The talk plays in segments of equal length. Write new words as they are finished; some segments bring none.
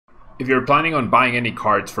If you're planning on buying any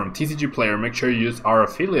cards from TCG Player, make sure you use our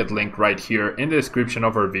affiliate link right here in the description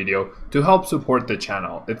of our video to help support the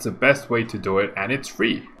channel. It's the best way to do it and it's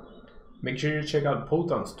free. Make sure you check out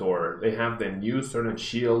Poton Store. They have the new Sword and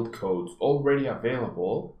Shield codes already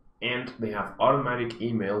available and they have automatic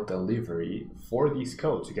email delivery for these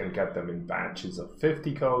codes. You can get them in batches of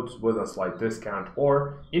 50 codes with a slight discount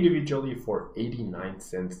or individually for 89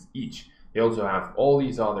 cents each. They also have all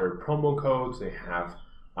these other promo codes. They have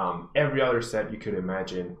every other set you could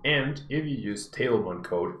imagine, and if you use Tablemon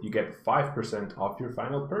code, you get 5% off your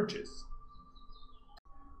final purchase.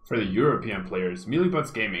 For the European players,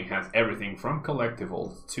 Millibots Gaming has everything from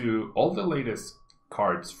collectibles to all the latest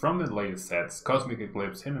cards from the latest sets, Cosmic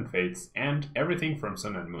Eclipse, Hidden Fates, and everything from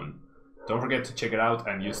Sun and Moon. Don't forget to check it out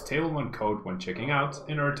and use Tablemon code when checking out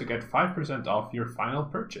in order to get 5% off your final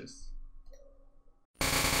purchase.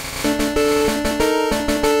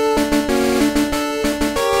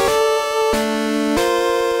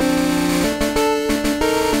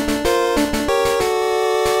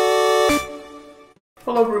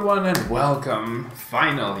 Hello everyone and welcome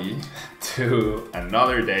finally to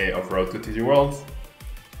another day of Road to TCG Worlds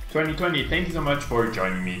 2020. Thank you so much for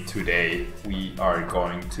joining me today. We are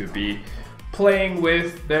going to be playing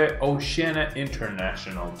with the OCEANIA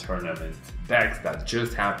International Tournament decks that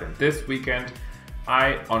just happened this weekend.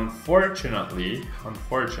 I unfortunately,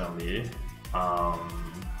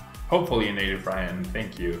 hopefully Native Ryan,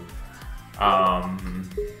 thank you.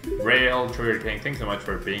 Rail, Trigger King, thanks so much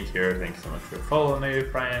for being here. Thanks so much for following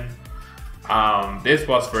Native Ryan. This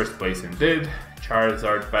was first place indeed.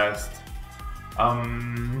 Charizard best.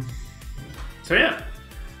 So yeah,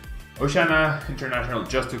 OCEANIA International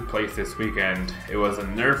just took place this weekend. It was a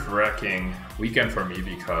nerve-wracking weekend for me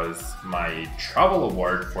because my travel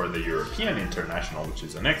award for the European International, which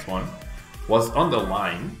is the next one, was on the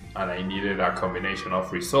line, and I needed a combination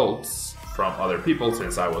of results from other people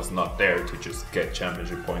since I was not there to just get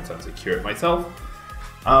championship points and secure it myself.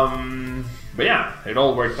 But yeah, it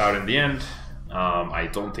all worked out in the end. I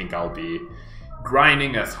don't think I'll be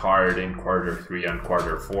grinding as hard in quarter 3 and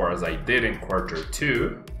quarter 4 as I did in quarter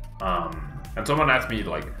 2. And someone asked me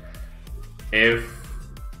like if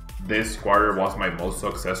this quarter was my most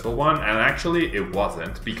successful one, and actually it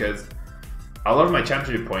wasn't, because a lot of my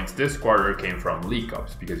championship points this quarter came from League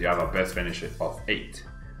Cups because you have a best finish of 8.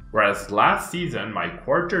 Whereas last season, my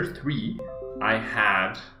quarter 3, I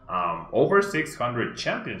had over 600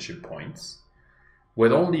 championship points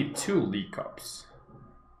with only 2 League Cups.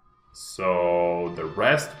 So the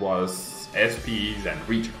rest was SPs and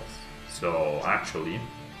regionals. So actually,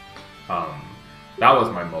 that was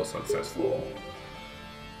my most successful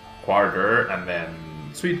quarter. And then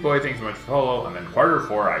Sweet Boy, thanks so much for follow. And then quarter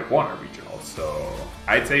 4, I won a regional. So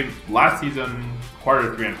I'd say last season,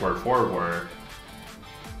 quarter 3 and quarter 4 were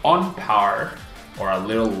on par or a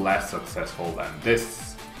little less successful than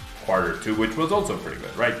this quarter 2, which was also pretty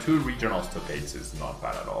good, right? 2 regionals to base is not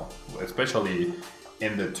bad at all, especially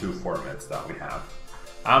in the 2 formats that we have.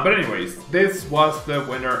 But anyways, this was the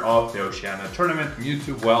winner of the OCEANIA tournament,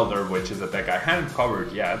 Mewtwo Welder, which is a deck I hadn't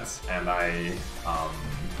covered yet, and I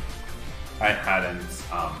hadn't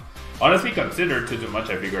honestly considered to do much.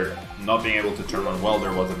 I figured not being able to turn on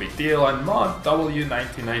Welder was a big deal. And Mod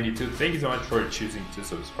W1992, thank you so much for choosing to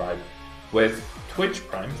subscribe with Twitch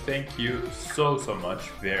Prime. Thank you so much.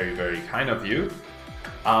 Very, very kind of you.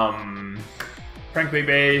 Frank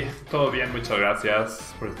Bebe, todo bien, muchas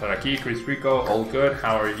gracias por estar aquí. Chris Rico, all good,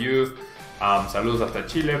 how are you? Saludos hasta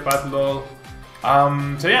Chile, Patlo.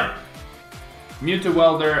 So yeah, Mewtwo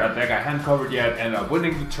Welder, a deck I hadn't covered yet, ended up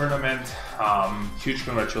winning the tournament. Huge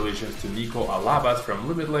congratulations to Nico Alabas from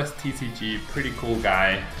Limitless TCG, pretty cool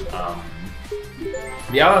guy.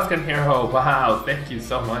 The Alaskan Hero, wow, thank you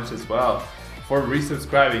so much as well for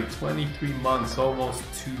resubscribing. 23 months, almost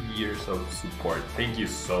 2 years of support. Thank you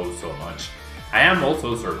so much. I am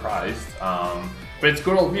also surprised, but it's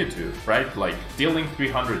good old Mewtwo, right? Like, dealing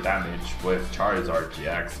 300 damage with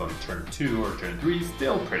Charizard-GX on turn 2 or turn 3 is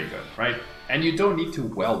still pretty good, right? And you don't need to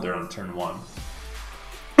Welder on turn 1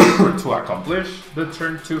 to accomplish the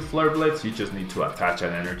turn 2 Flare Blitz. You just need to attach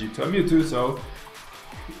an energy to a Mewtwo, so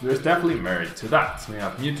there's definitely merit to that. So we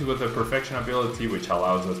have Mewtwo with the Perfection ability, which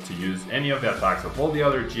allows us to use any of the attacks of all the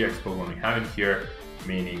other GX Pokemon we have in here,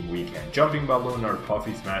 meaning we can Jumping Balloon or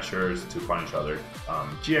Puffy Smashers to punish other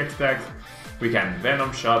GX decks. We can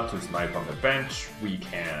Venom Shot to snipe on the bench. We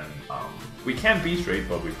can Beast Raid,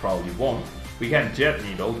 but we probably won't. We can Jet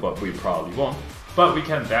Needle, but we probably won't. But we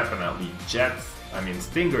can definitely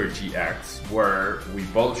Stinger GX, where we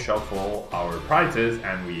both shuffle our prizes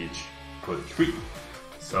and we each put 3.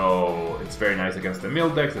 So it's very nice against the mill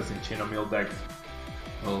decks, the Cinchino mill deck.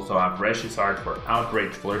 We also have Reshiram for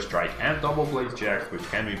Outrage, Flare Strike, and Double Blaze-GX, which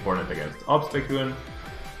can be important against Obstacle.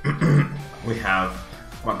 We have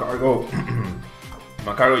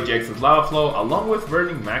Magcargo-GX Lava Flow, along with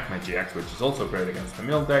Burning Magma GX, which is also great against the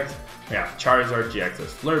Mill decks. We have Charizard-GX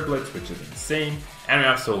Flare Blitz, which is insane. And we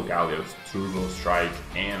have Solgaleo-GX Turbo Strike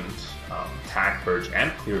and Tag Purge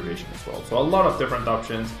and Clear Vision as well. So a lot of different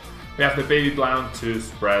options. We have the Baby Blound to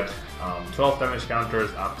spread 12 damage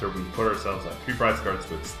counters after we put ourselves at 3 prize cards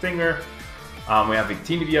with Stinger. We have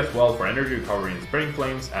Victini V as well for energy recovery and spreading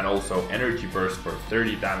flames, and also Energy Burst for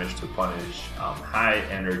 30 damage to punish high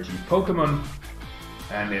energy Pokemon.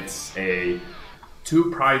 And it's a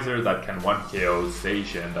 2-prizer that can 1-KO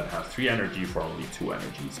Zacian that has 3 energy for only 2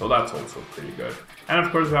 energy, so that's also pretty good. And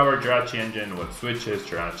of course we have our Jirachi engine with switches,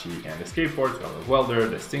 Jirachi and Escape Boards. We have the Welder,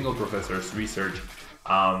 the Single Professor's Research.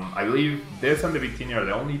 I believe this and the Victini are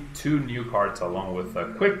the only 2 new cards along with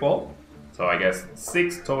a Quick Ball. So I guess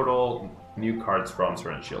 6 total new cards from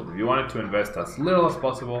Sword and Shield. If you wanted to invest as little as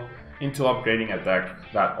possible into upgrading a deck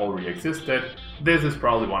that already existed, this is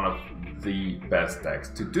probably one of the best decks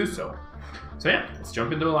to do so. So yeah, let's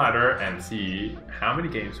jump into the ladder and see how many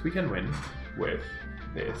games we can win with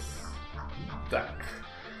this deck.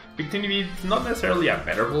 Victini V is not necessarily a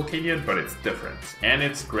better Volcanion, but it's different. And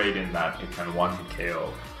it's great in that it can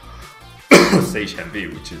 1-KO Zacian V,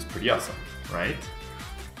 which is pretty awesome, right?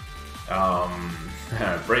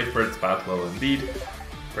 Brave Birds Battle indeed.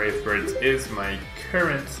 Brave Birds is my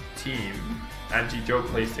current team. Angie Joe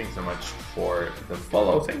plays, thanks so much for the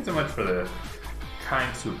follow. Thanks so much for the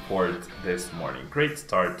kind support this morning. Great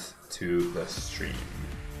start to the stream.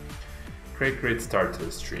 Great start to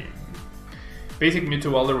the stream. Basic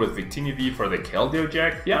Mewtwo Welder with Victini V for the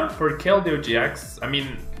Keldeo-GX. Yeah, for Keldeo-GX. I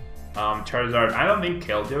mean, Charizard. I don't think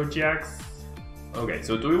Keldeo-GX. Okay,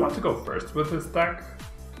 so do we want to go first with this deck?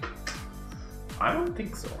 I don't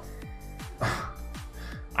think so.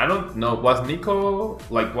 I don't know. Was Nico,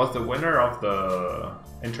 was the winner of the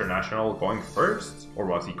International going first? Or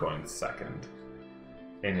was he going second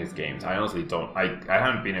in his games? I honestly don't. I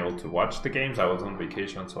haven't been able to watch the games. I was on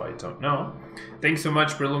vacation, so I don't know. Thanks so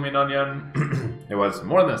much for Luminonion. It was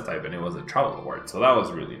more than a stipend. It was a travel award, so that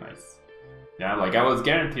was really nice. Yeah, I was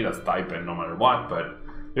guaranteed a stipend no matter what, but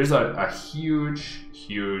there's a huge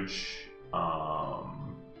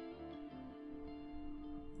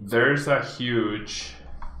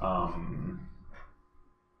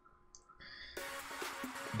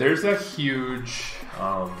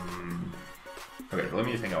okay, let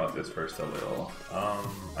me think about this first a little.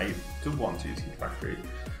 I do want to use Heat Factory.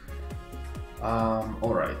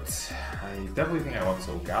 Alright. I definitely think I want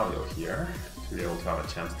Solgaleo here to be able to have a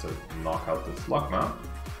chance to knock out this Slugma.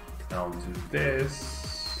 And I'll do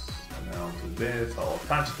this, and then I'll do this. I'll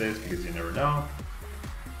attach this because you never know.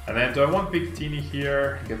 And then do I want Victini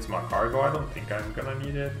here against Magcargo? I don't think I'm gonna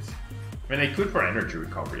need it. I mean, I could for energy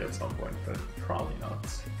recovery at some point, but probably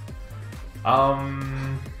not.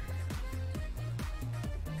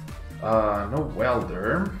 No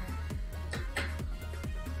Welder.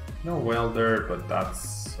 No Welder, but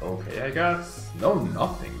that's okay, I guess. No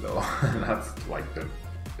nothing though. That's like the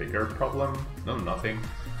bigger problem. No nothing.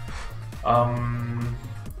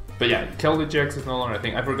 But yeah, Keldeo-GX is no longer a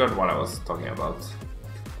thing. I forgot what I was talking about.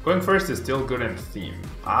 Going first is still good in theme.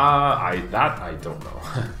 I don't know.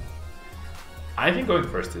 I think going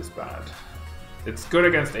first is bad. It's good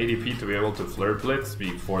against ADP to be able to Flare Blitz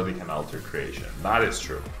before they can alter creation. That is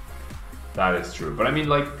true. That is true. But I mean,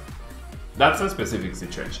 that's a specific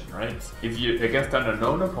situation, right? If you against an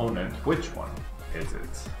unknown opponent, which one is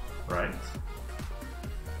it, right?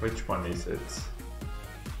 Which one is it?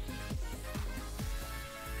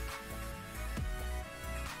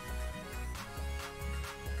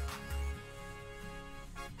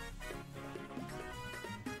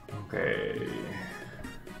 Okay.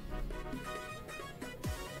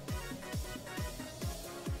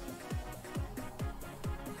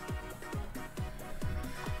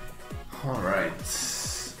 Alright.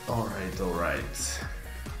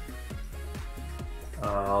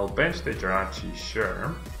 I'll bench the Jirachi,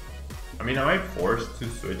 sure. I mean, am I forced to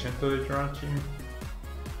switch into the Jirachi?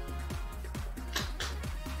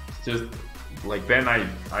 It's just, then I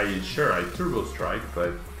Turbo Strike,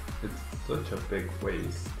 but it's such a big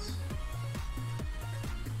waste.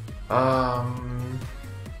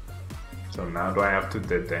 So now do I have to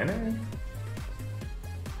Dedenne?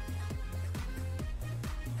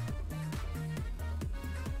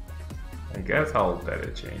 I guess I'll let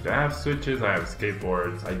it change. I have switches, I have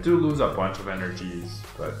skateboards. I do lose a bunch of energies,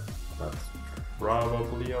 but that's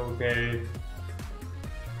probably okay.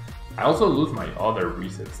 I also lose my other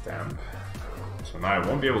reset stamp. So now I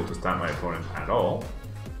won't be able to stamp my opponent at all.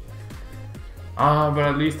 But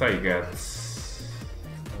at least I get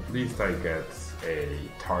a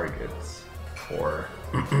target for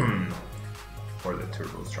for the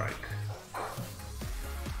Turbo Strike.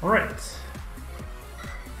 Alright.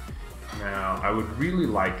 Now I would really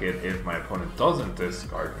like it if my opponent doesn't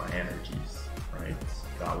discard my energies, right?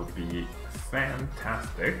 That would be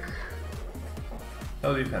fantastic.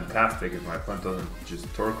 That would be fantastic if my opponent doesn't just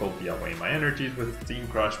Torkoal away my energies with Steam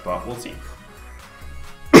Crush, but we'll see.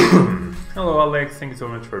 Hello Alex, thank you so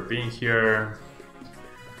much for being here.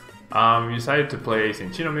 You decided to play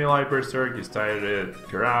Cinccino Melee Berserk, you started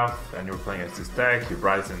Giraffe, and you were playing as this deck, you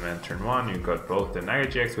Bryson and turn 1, you got both the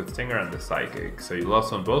Naga-GX with Stinger and the Psychic. So you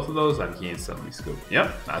lost on both of those and he instantly scooped.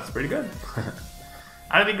 Yep, that's pretty good.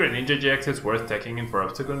 I don't think Greninja-GX is worth taking in for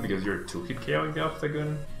Obstagoon because you're 2-hit KOing the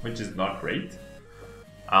Obstagoon, which is not great.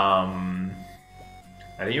 I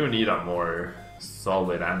think you need a more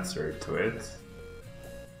solid answer to it.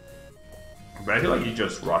 But I feel like you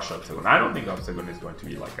just rush Obstagoon. I don't think Obstagoon is going to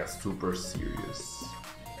be like a super serious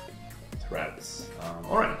threat.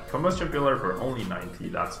 Alright, Combustion Pillar for only 90,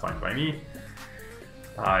 that's fine by me.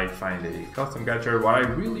 I find a custom catcher. What I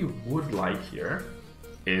really would like here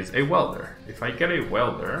is a Welder. If I get a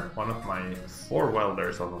Welder, one of my 4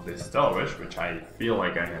 Welders off of this Stelwish, which I feel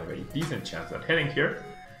like I have a decent chance at hitting here,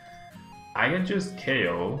 I can just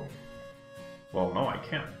KO. Well, no, I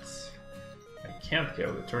can't. I can't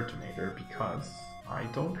KO the Turtonator because I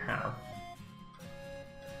don't have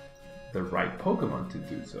the right Pokemon to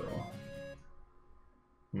do so.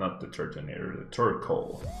 Not the Turtonator, the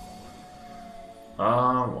Torkoal.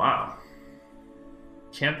 Wow.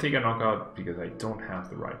 Can't take a knockout because I don't have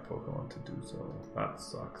the right Pokemon to do so. That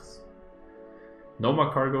sucks. No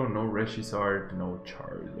Magcargo, no Reshiram, no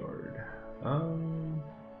Charizard.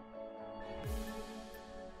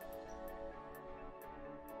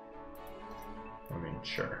 I mean,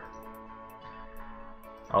 sure.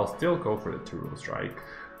 I'll still go for the Turbo Strike.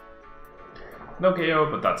 No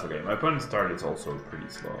KO, but that's okay. My opponent's start is also pretty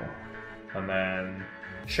slow. And then,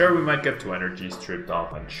 sure, we might get 2 energies stripped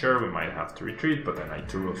off, and sure, we might have to retreat, but then I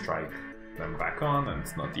Turbo Strike them back on, and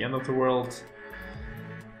it's not the end of the world.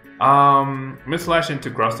 Misslash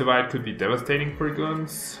into Cross Divide could be devastating for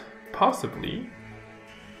Goons. Possibly.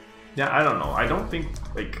 Yeah, I don't know. I don't think,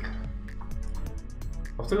 like...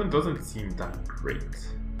 Obstagoon doesn't seem that great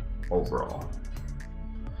overall.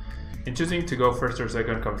 In choosing to go first or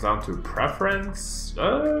second comes down to preference.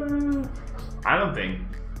 I don't think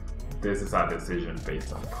this is a decision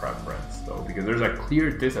based on preference though, because there's a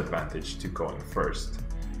clear disadvantage to going first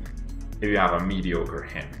if you have a mediocre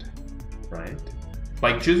hand, right?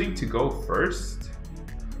 Like choosing to go first,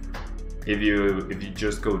 if you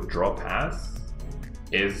just go draw pass,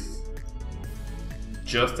 is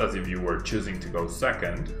just as if you were choosing to go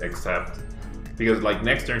second, except because like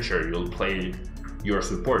next turn, sure, you'll play your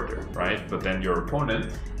supporter, right? But then your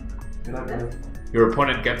opponent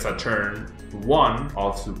gets a turn 1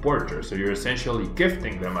 of supporter, so you're essentially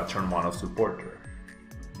gifting them a turn 1 of supporter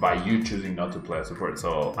by you choosing not to play a supporter.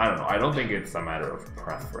 So I don't know, I don't think it's a matter of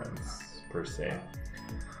preference per se.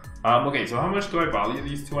 Okay, so how much do I value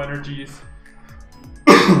these 2 energies?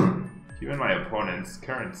 Given my opponent's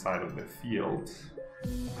current side of the field,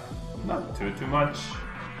 not too much.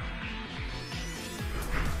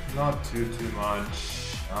 Not too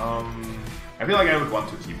much. I feel like I would want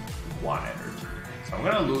to keep 1 energy, so I'm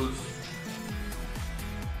gonna lose.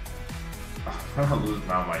 I'm gonna lose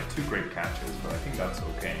now my 2 Great Catches, but I think that's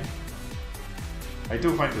okay. I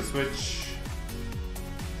do find the switch.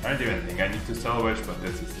 I don't even think I need to Stelwish, but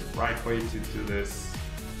this is the right way to do this.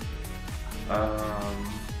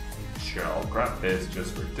 Sure, I'll grab this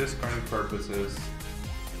just for discarding purposes.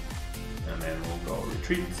 And then we'll go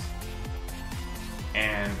retreat.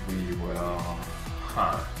 And we will...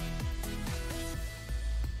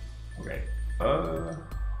 Okay.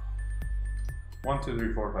 1, 2,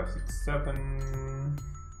 3, 4, 5, 6, 7,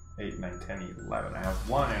 8, 9, 10, 11. I have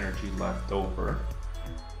 1 energy left over.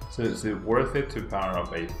 So is it worth it to power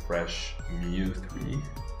up a fresh Mew3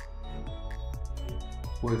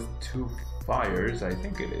 with 2 fires? I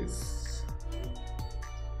think it is.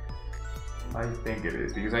 I think it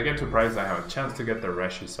is, because I get to prize, I have a chance to get the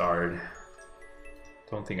Reshiram.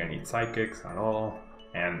 Don't think I need Psychics at all.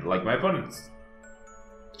 And like my opponent's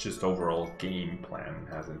just overall game plan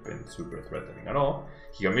hasn't been super threatening at all.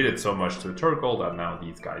 He committed so much to Torkoal that now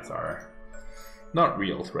these guys are not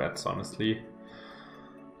real threats, honestly.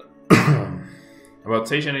 About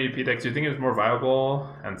Station ADP decks, do you think it's more viable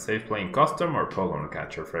and safe playing custom or Pokemon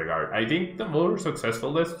Catcher Fragard? I think the more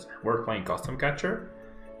successful lists were playing custom catcher,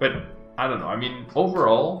 but I don't know. I mean,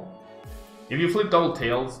 overall, if you flip double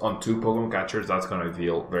tails on 2 Pokemon catchers, that's gonna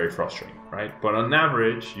feel very frustrating, right? But on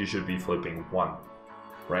average, you should be flipping 1,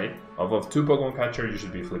 right? Of 2 Pokemon catchers, you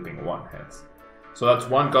should be flipping 1 heads. So that's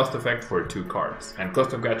 1 ghost effect for 2 cards. And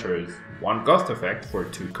custom catcher is 1 ghost effect for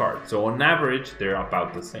 2 cards. So on average, they're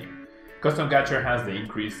about the same. Custom catcher has the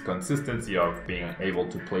increased consistency of being able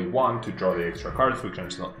to play 1 to draw the extra cards,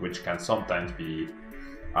 which can sometimes be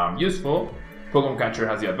useful. Pokemon catcher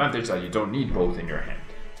has the advantage that you don't need both in your hand,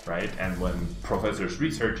 right? And when Professor's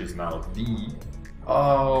research is now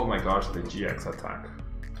oh my gosh, the GX attack.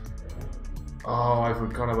 Oh, I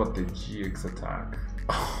forgot about the GX attack.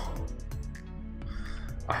 Oh,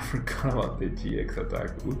 I forgot about the GX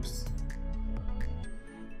attack. Oops.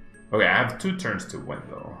 Okay, I have 2 turns to win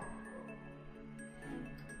though.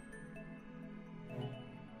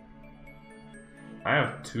 I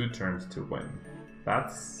have 2 turns to win.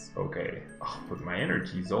 That's okay. Oh, but my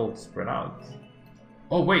energy is all spread out.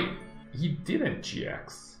 Oh wait, he didn't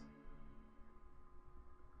GX.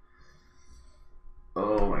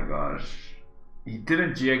 Oh my gosh. He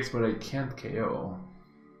didn't GX, but I can't KO.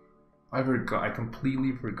 I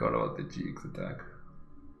completely forgot about the GX attack.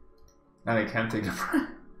 And I can't take the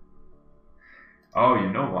Oh, you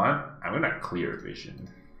know what? I'm gonna clear vision.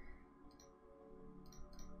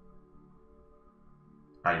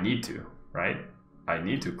 I need to, right? I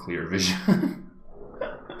need to clear vision.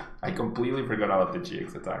 I completely forgot about the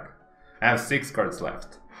GX attack. I have 6 cards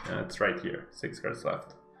left. It's right here. 6 cards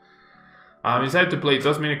left. You decide to play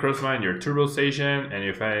Dustmini Crossman in your Turbo Station, and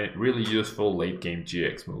you find really useful late game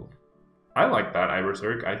GX move. I like that,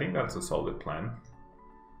 Iberserk. I think that's a solid plan.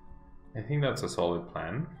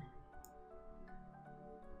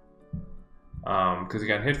 Because you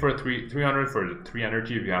can hit for 300 for the 3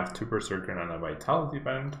 energy if you have 2 Berserker and a Vitality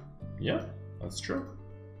Band. Yeah, that's true.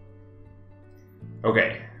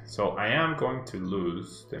 Okay, so I am going to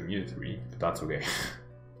lose the Mew3, but that's okay.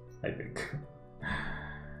 I think.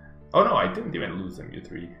 Oh no, I didn't even lose the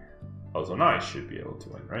Mew3. Oh, so now I should be able to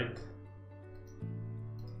win, right?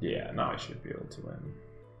 Yeah, now I should be able to win.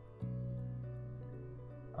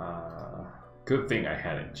 Good thing I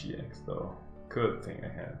hadn't GX though. Good thing I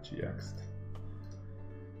hadn't GX'd.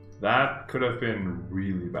 That could have been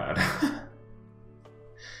really bad.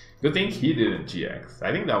 Good thing he didn't GX.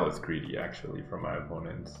 I think that was greedy actually from my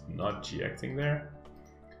opponent not GXing there.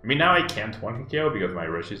 I mean, now I can't 1-hit KO because my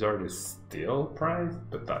Reshiram is still prized,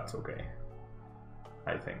 but that's okay.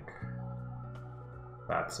 I think.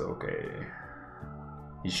 That's okay.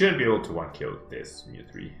 He shouldn't be able to 1-KO this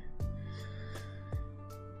Mew3.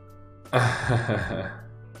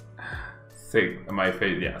 My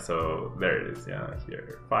face, yeah, so there it is, yeah,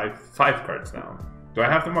 here. 5 cards now. Do I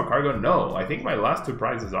have the Magcargo? No, I think my last 2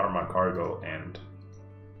 prizes are Magcargo and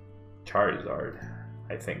Charizard,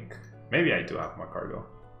 I think. Maybe I do have Magcargo.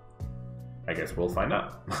 I guess we'll find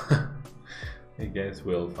out. I guess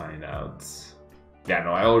we'll find out. Yeah,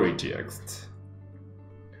 no, I already GX'd.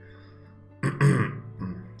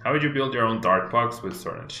 How would you build your own Dark Box with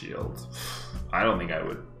Sword and Shield? I don't think I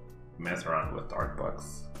would mess around with Dark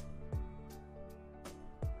Box.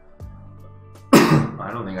 I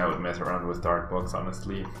don't think I would mess around with Dark Box,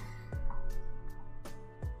 honestly.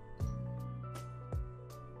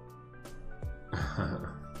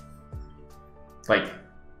 Like,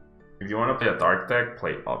 if you want to play a Dark deck,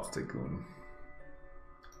 play Obstagoon.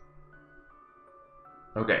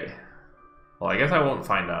 Okay. Well, I guess I won't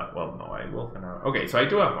find out. Well, no, I will find out. Okay, so I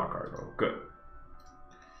do have Magcargo. Good.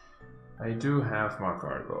 I do have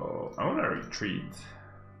Magcargo. I want to retreat.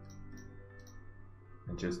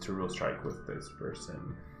 And just Turbo Strike with this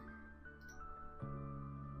person.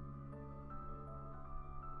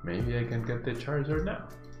 Maybe I can get the Charizard now.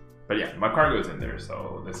 But yeah, Magcargo is in there,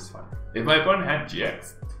 so this is fine. If my opponent had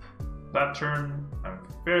GX that turn, I'm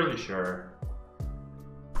fairly sure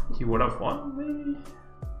he would have won, maybe?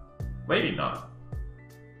 Maybe not.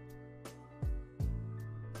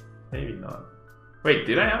 Maybe not. Wait,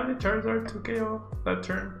 did I have the Charizard to KO that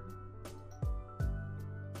turn?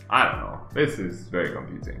 I don't know. This is very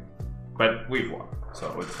confusing. But we've won,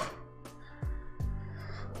 so it's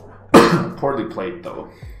fine. Poorly played though.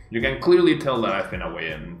 You can clearly tell that I've been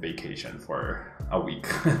away on vacation for a week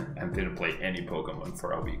and didn't play any Pokemon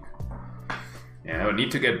for a week. Yeah, I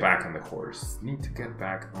need to get back on the horse. Need to get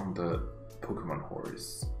back on the Pokemon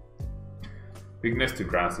horse. Weakness to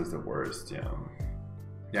grass is the worst, yeah.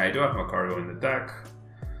 Yeah, I do have Magcargo in the deck.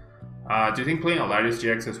 Do you think playing a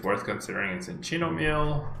Latios-GX is worth considering it's in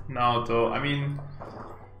Chinomill? No, though. I mean,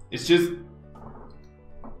 it's just...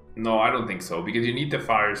 No, I don't think so, because you need the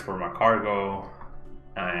fires for Magcargo,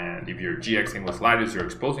 and if you're GXing with Latios, you're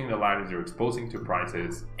exposing the Latios, you're exposing 2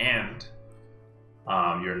 prizes, and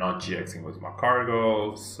You're not GXing with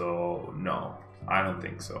Magcargo, so no, I don't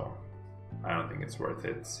think so. I don't think it's worth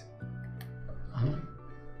it.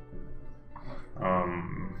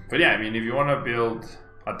 But yeah, I mean, if you want to build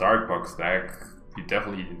a Dark Box deck, you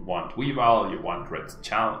definitely want Weavile, you want Red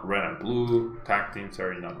and Blue Tag Team,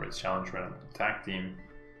 sorry, not Red Challenge, Red and Blue Tag Team.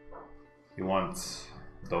 You want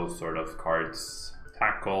those sort of cards,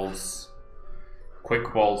 Tackles,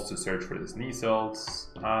 Quick Balls to search for the Sneasels.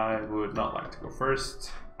 I would not like to go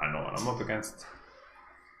first. I know what I'm up against.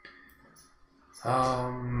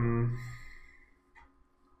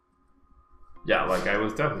 Yeah, like I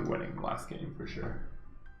was definitely winning the last game for sure.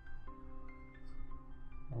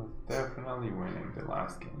 I was definitely winning the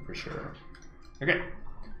last game for sure. Okay.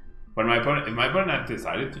 When my opponent, if my opponent had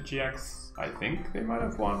decided to GX, I think they might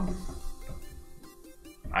have won.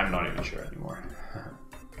 I'm not even sure anymore.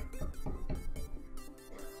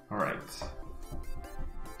 Alright.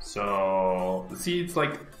 So, see, it's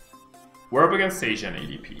like, we're up against Asian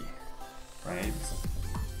ADP, right?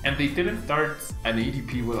 And they didn't start an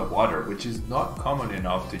ADP with a water, which is not common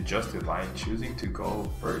enough to justify choosing to go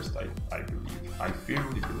first, I believe. I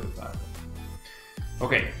firmly believe that.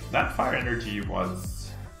 Okay, that fire energy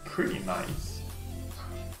was pretty nice.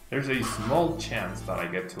 There's a small chance that I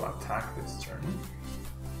get to attack this turn.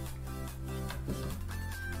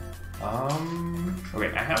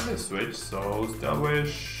 Okay, I have this switch, so Stealth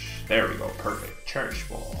Wish. There we go, perfect. Cherish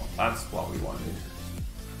Ball. That's what we wanted.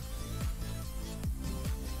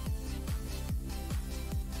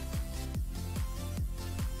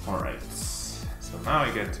 Alright, so now I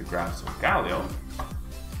get to grab some Solgaleo.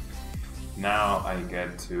 Now I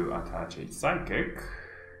get to attach a Psychic.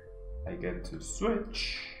 I get to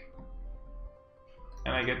switch.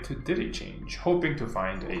 And I get to Diddy Change, hoping to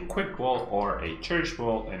find a Quick Ball or a Cherish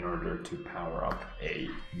Ball in order to power up a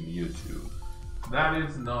Mewtwo. That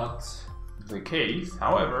is not the case,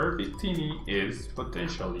 however, Victini is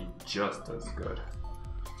potentially just as good.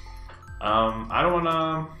 I don't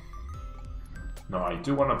wanna... No, I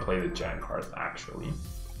do want to play the Giant Hearth actually.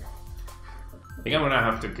 I think I'm gonna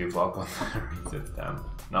have to give up on the Reset Stamp.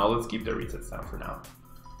 No, let's keep the Reset Stamp for now.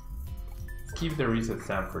 Let's keep the Reset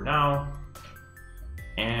Stamp for now.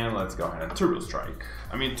 And let's go ahead and Turbo Strike.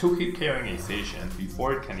 I mean, 2-hit KOing a Station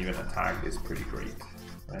before it can even attack is pretty great,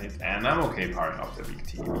 right? And I'm okay powering up the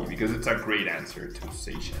Victini because it's a great answer to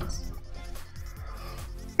Stations.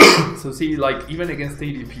 So see, like, even against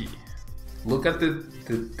ADP, look at the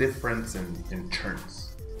difference in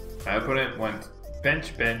turns. My opponent went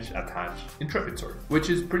bench, bench, attach, Intrepid Sword, which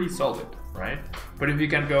is pretty solid, right? But if you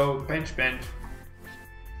can go bench, bench,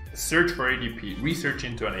 search for ADP, research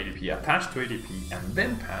into an ADP, attach to ADP, and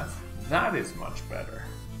then pass, that is much better,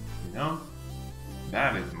 you know?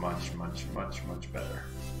 That is much, much, much, much better.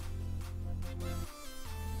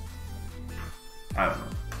 I don't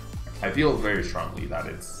know. I feel very strongly that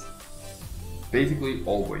it's basically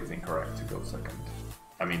always incorrect to go second.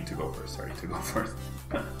 I mean to go first, sorry, to go first.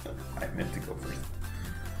 I meant to go first.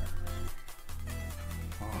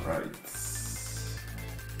 Alright.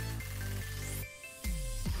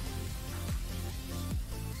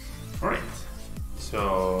 Alright,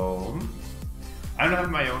 so I don't have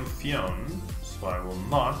my own Fion, so I will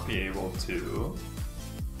not be able to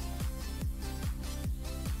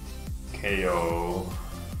KO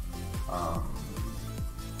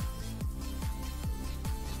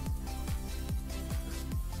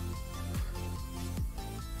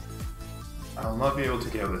I will not be able to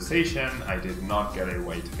KO the Station. I did not get a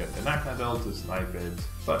way to get the Naganadel to snipe it,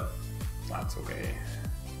 but that's okay.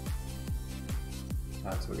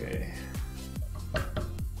 That's okay.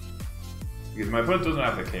 Because my opponent doesn't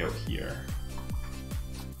have the KO here.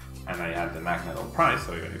 And I had the Naganadel prize,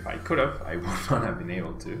 so even if I could have, I would not have been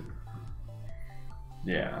able to.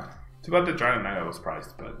 Yeah. Too bad the Dragon Naga was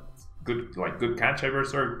priced, but good, like good catch I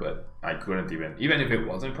Berserk, but I couldn't even if it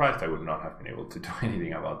wasn't priced, I would not have been able to do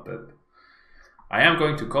anything about that. I am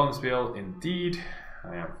going to Collinsville indeed.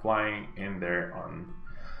 I am flying in there on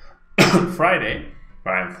Friday, but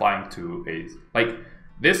I'm flying to a, like,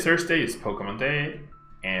 this Thursday is Pokemon Day,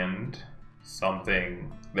 and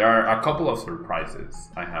there are a couple of surprises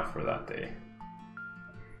I have for that day.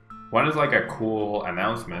 One is like a cool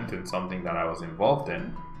announcement in something that I was involved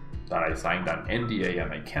in, that I signed an NDA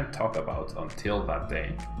and I can't talk about until that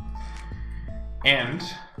day. And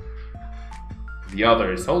the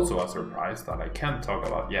other is also a surprise that I can't talk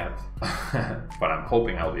about yet, but I'm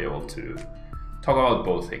hoping I'll be able to talk about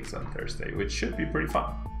both things on Thursday, which should be pretty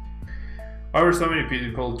fun. Why were so many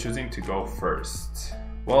people choosing to go first?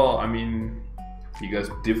 Well, I mean, because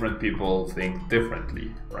different people think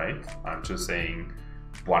differently, right? I'm just saying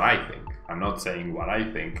what I think. I'm not saying what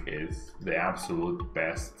I think is the absolute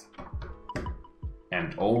best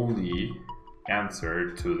and only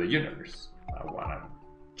answer to the universe. What I'm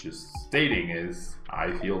just stating is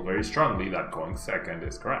I feel very strongly that going second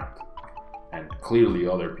is correct. And clearly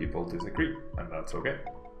other people disagree, and that's okay.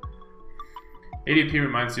 ADP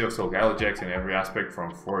reminds you of Solgaleo-GX in every aspect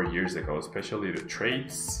from 4 years ago, especially the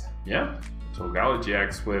traits. Yeah?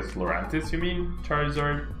 Solgaleo-GX with Lurantis, you mean,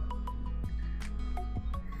 Charizard?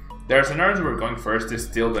 There are scenarios where going first is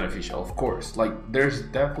still beneficial, of course. Like, there's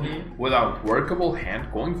definitely, without workable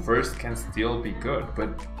hand, going first can still be good.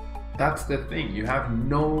 But that's the thing, you have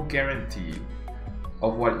no guarantee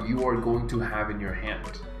of what you are going to have in your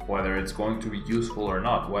hand. Whether it's going to be useful or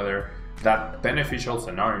not, whether that beneficial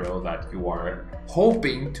scenario that you are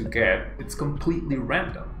hoping to get, it's completely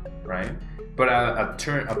random, right? But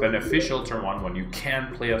a beneficial turn one when you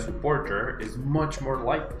can play a supporter is much more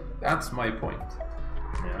likely. That's my point.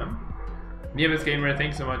 Yeah. Nieves Gamer,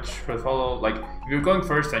 thanks so much for the follow. Like, if you're going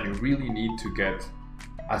first and you really need to get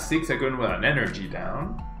a 6-second with an energy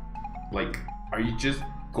down, like, are you just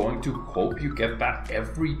going to hope you get that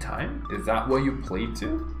every time? Is that what you play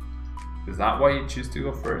to? Is that why you choose to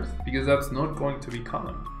go first? Because that's not going to be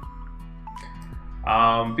common.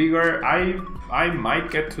 Bigger, I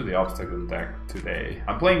might get to the obstacle deck today.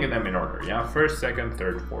 I'm playing them in order, yeah? First, second,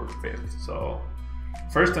 third, fourth, fifth. So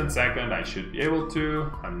first and second I should be able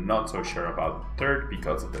to. I'm not so sure about third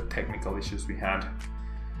because of the technical issues we had.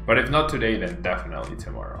 But if not today, then definitely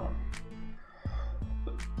tomorrow.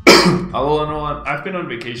 Although I've been on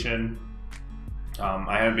vacation.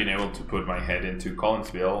 I haven't been able to put my head into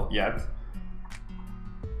Collinsville yet.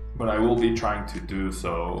 But I will be trying to do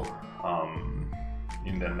so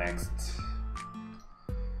in the next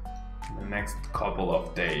couple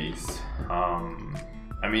of days.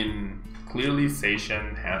 I mean, clearly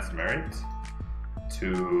Station has merit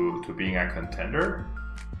to being a contender.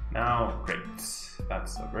 Now, great.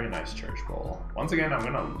 That's a very nice Cherish Ball. Once again, I'm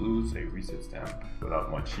gonna lose a Reset Stamp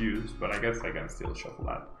without much use, but I guess I can still shuffle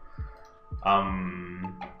that.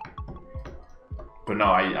 But no,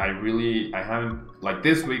 I haven't, like,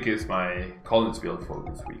 this week is my Collinsville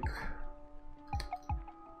focus week.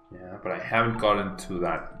 Yeah, but I haven't gotten to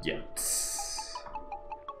that yet.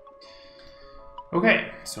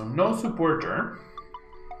 Okay, so no supporter.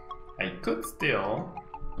 I could still,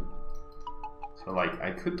 so like,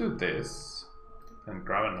 I could do this and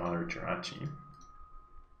grab another Jirachi.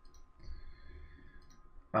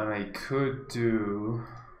 And I could do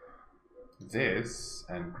this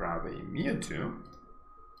and grab a Mewtwo.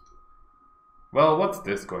 Well, what's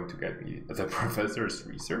this going to get me? The professor's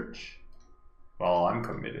research? Well, I'm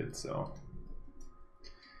committed, so.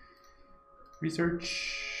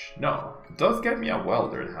 Research, no. It does get me a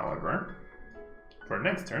Welder, however. For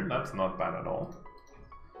next turn, that's not bad at all.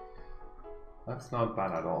 That's not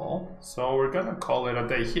bad at all. So we're gonna call it a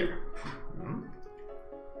day here.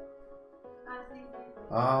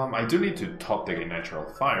 I do need to top deck a Natural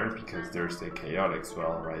Fire because there's the Chaotic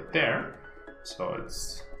Swell right there. So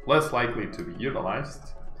it's less likely to be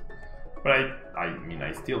utilized. But I mean,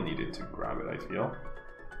 I still needed to grab it, I feel.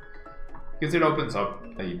 Because it opens up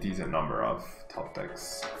a decent number of top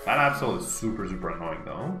decks. That Absol is super, super annoying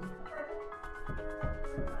though.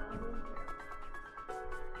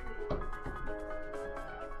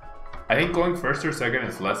 I think going first or second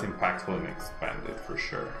is less impactful in Expanded for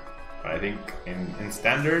sure. But I think in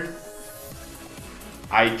Standard,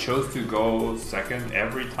 I chose to go second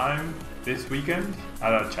every time this weekend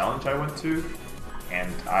at a challenge I went to,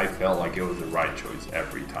 and I felt like it was the right choice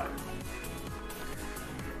every time.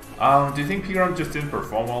 Do you think Pigrom just didn't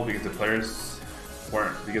perform well because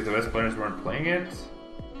the best players weren't playing it?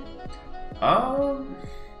 I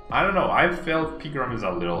don't know. I felt Pigrom is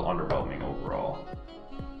a little underwhelming overall.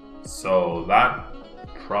 So that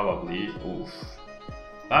probably,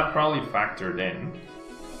 factored in,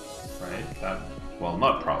 right? Well,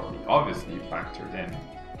 not probably, obviously factored in.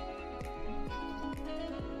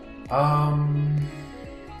 I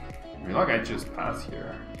feel like I just pass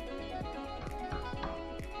here.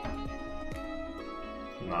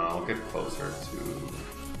 No, I'll get closer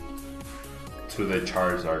to the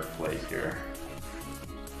Charizard play here.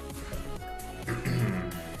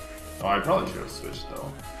 Oh, I probably should have switched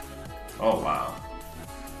though. Oh wow.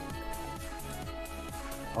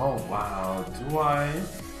 Oh wow, do I?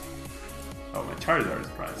 Oh, my Charizard is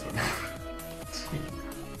prized.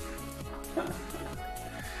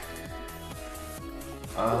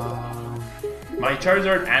 My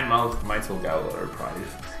Charizard and my Solgaleo are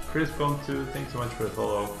prized. Chris Bone 2, thanks so much for the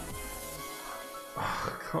follow.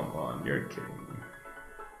 Oh, come on, you're kidding me.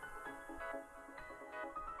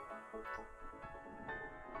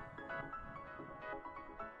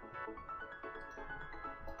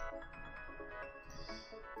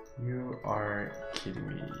 You are kidding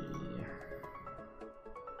me.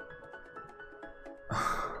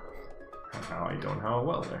 Now I don't have a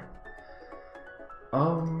welder.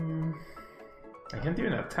 I can't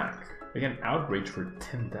even attack. I can outrage for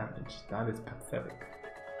 10 damage. That is pathetic.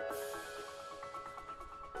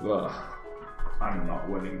 Ugh. I'm not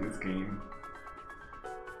winning this game.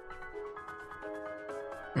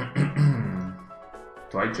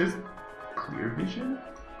 Do I just clear vision?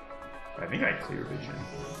 I think I clear vision.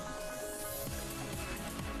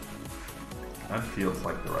 That feels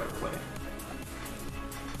like the right play.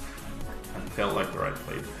 That felt like the right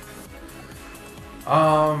play.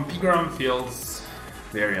 Pigrom feels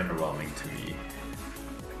very underwhelming to me.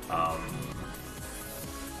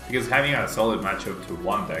 Because having a solid matchup to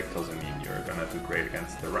one deck doesn't mean you're gonna do great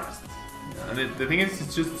against the rest. And the thing is,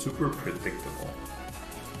 it's just super predictable.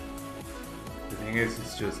 The thing is,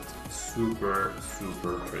 it's just super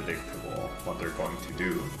predictable what they're going to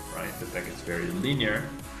do, right? The deck is very linear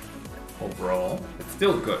overall. It's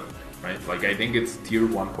still good, right? Like, I think it's tier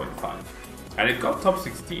 1.5. And it got top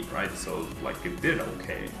 16, right? So, like, it did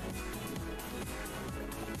okay.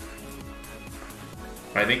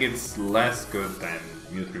 I think it's less good than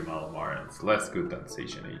Mew3 Malamar, and it's less good than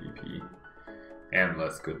Station ADP, and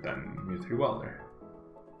less good than Mew3 Welder.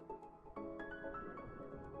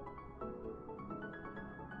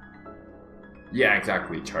 Yeah,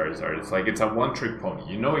 exactly, Charizard. It's like, it's a one-trick pony.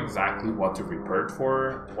 You know exactly what to prepare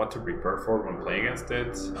for, when playing against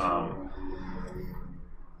it.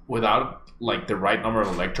 Without like the right number of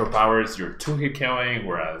electro powers, you're 2-hit KOing,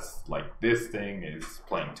 whereas like this thing is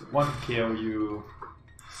playing to 1 KO you.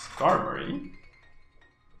 Skarmory.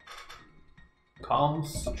 Calm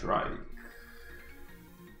Strike.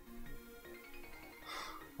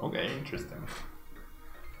 Okay, interesting.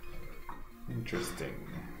 Interesting.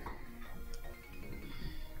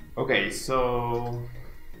 Okay, so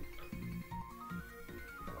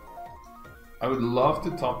I would love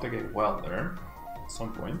to top deck a Welder at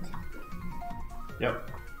some point.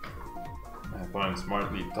 Yep. My opponent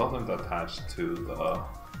smartly doesn't attach to the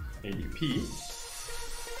ADP.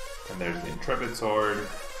 And there's the Intrepid Sword.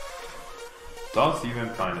 Does even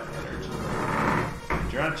find an energy.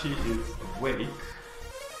 Jirachi is awake.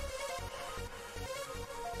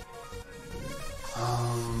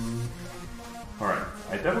 Alright,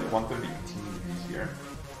 I definitely want the Victini V here.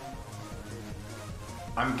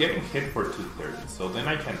 I'm getting hit for 230, so then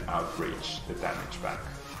I can outrage the damage back,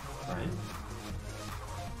 right?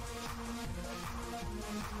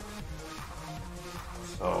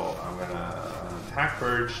 So I'm gonna attack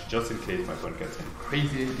Purge just in case my opponent gets any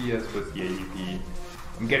crazy ideas with the ADP.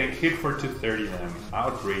 I'm getting hit for 230 and I'm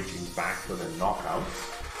outraging back for the knockout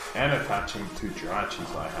and attaching to Jirachi,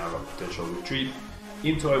 so I have a potential retreat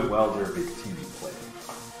into a Welder Victini play.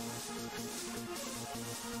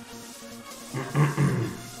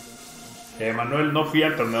 Manuel, no fui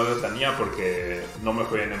al torneo de Oceanía porque no me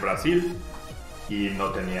fui bien en Brasil y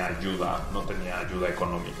no tenía ayuda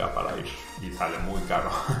económica para ir y sale muy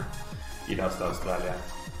caro ir hasta Australia.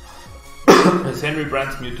 Is Henry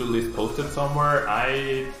Brandt's Mewtwo list posted somewhere?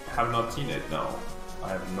 I have not seen it, no. I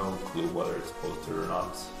have no clue whether it's posted or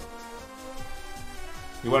not.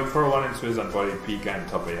 You went 4-1 in Swiss and body Pika and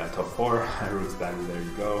top 8 and top 4. Root standard, there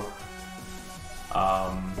you go.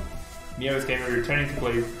 Neo is gaming, returning to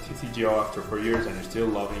play TCG after 4 years and you're still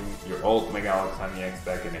loving your old Mega OCEANIA X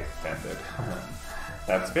deck and extended.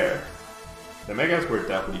 That's fair. The Megas were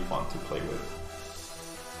definitely fun to play with.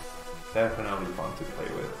 Definitely fun to play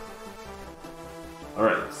with.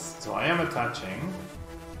 Alright, so I am attaching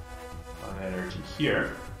an energy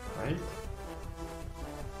here, right?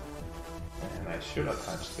 And I should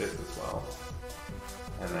attach this as well.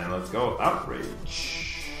 And then let's go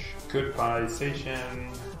Outrage. Goodbye,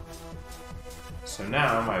 Station. So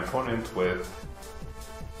now my opponent, with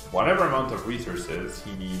whatever amount of resources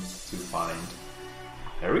he needs to find,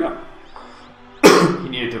 there we go. He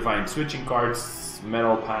needed to find switching cards,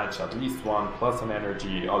 Metal Patch, at least one, plus an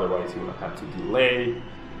energy, otherwise he would have had to delay,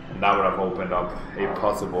 and that would have opened up a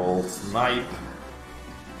possible snipe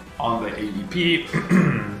on the ADP.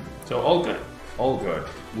 So all good, all good.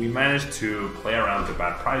 We managed to play around the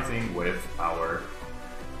bad pricing with our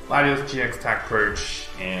Latios-GX Tag Purge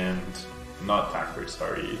and not Tag Purge,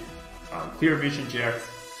 sorry, Clear Vision GX.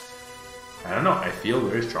 I don't know, I feel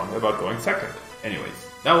very strongly about going second. Anyways,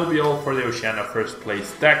 that will be all for the Oceania first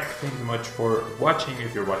place deck. Thank you so much for watching.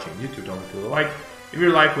 If you're watching YouTube, don't forget to like. If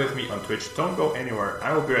you're live with me on Twitch, don't go anywhere.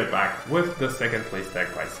 I will be right back with the second place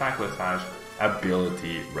deck by Blacephalon CEC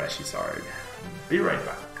Ability Reshiram. Be right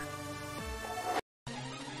back.